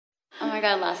my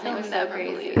god, last night was so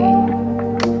crazy.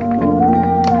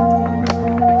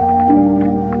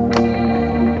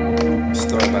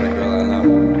 Story about a girl I know.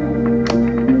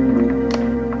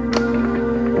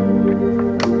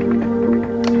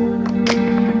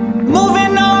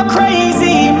 Moving all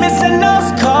crazy, missing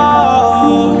those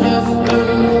calls.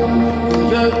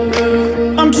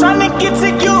 I'm trying to get to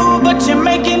you, but you're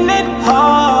making it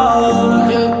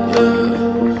hard.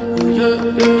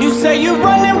 You say you're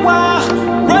running wild,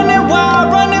 running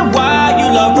wild, running wild. You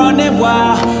love running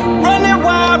wild, running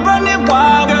wild, running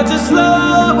wild. Girl, just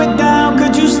slow it down.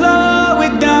 Could you slow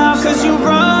it down? Cause you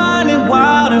running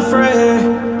wild and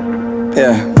free.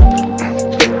 Yeah.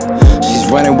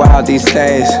 Running wild these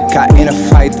days. Got in a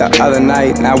fight the other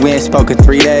night. Now we ain't spoken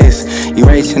 3 days. You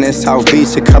racing in South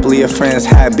Beach, a couple of your friends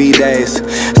had B-days.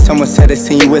 Someone said they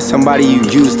seen you with somebody, you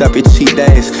used up your cheat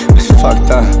days. It's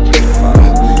fucked up.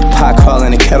 Pot calling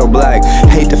the kettle black.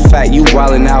 Hate the fact you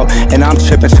wildin' out and I'm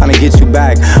trippin' trying to get you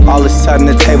back. All of a sudden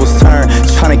the tables turn,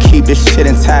 trying to keep this shit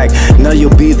intact. Know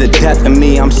you'll be the death of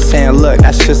me. I'm saying look,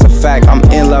 that's just a fact. I'm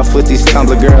in love with these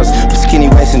Tumblr girls with skinny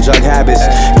waist and drug habits.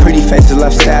 Pretty faces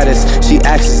love status. She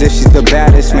acts as if she's the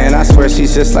baddest. Man, I swear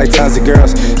she's just like tons of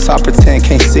girls, so I pretend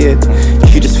can't see it.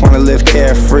 You just wanna live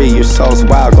carefree. Your soul's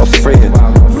wild, go free it.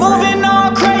 Moving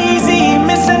all crazy,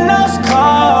 missing those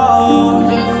calls.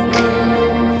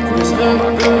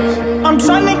 I'm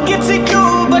trying to get to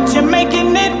you, but you're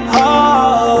making it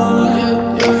hard.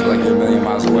 I feel like you're a million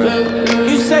miles away.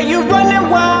 You say you're running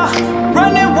wild,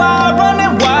 running wild,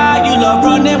 running wild. You love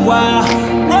running wild,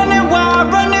 running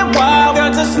wild, running wild.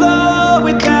 Girl, just slow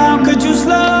it down. Could you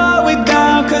slow it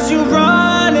down? Cause you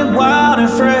running wild and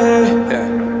free. Yeah.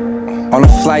 On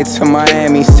a flight to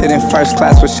Miami, sitting first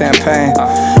class with champagne.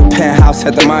 Penthouse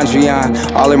at the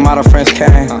Mondrian, all her model friends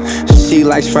came. She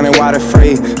likes running wild and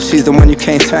free, she's the one you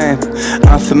can't tame.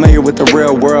 I'm familiar with the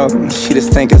real world, she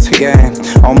just think it's a game.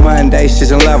 On Monday,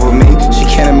 she's in love with me, she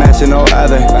can't imagine no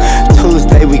other.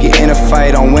 Tuesday, we get in a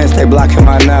fight, on Wednesday, blocking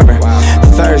my number.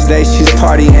 Thursday, she's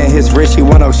partying, his Richie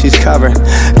 1 she's covered.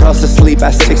 Goes to sleep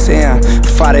at 6 a.m,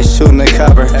 Friday shooting the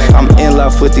cover. I'm in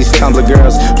love with these Tumblr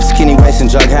girls, with skinny waist and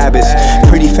drug habits.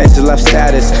 Pretty faces love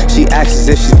status, she acts as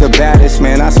if she's the baddest.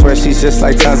 Man, I swear she's just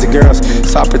like tons of girls,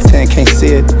 so I pretend can't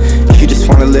see it. You just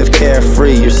wanna live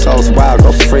carefree, your soul's wild,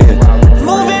 go free it.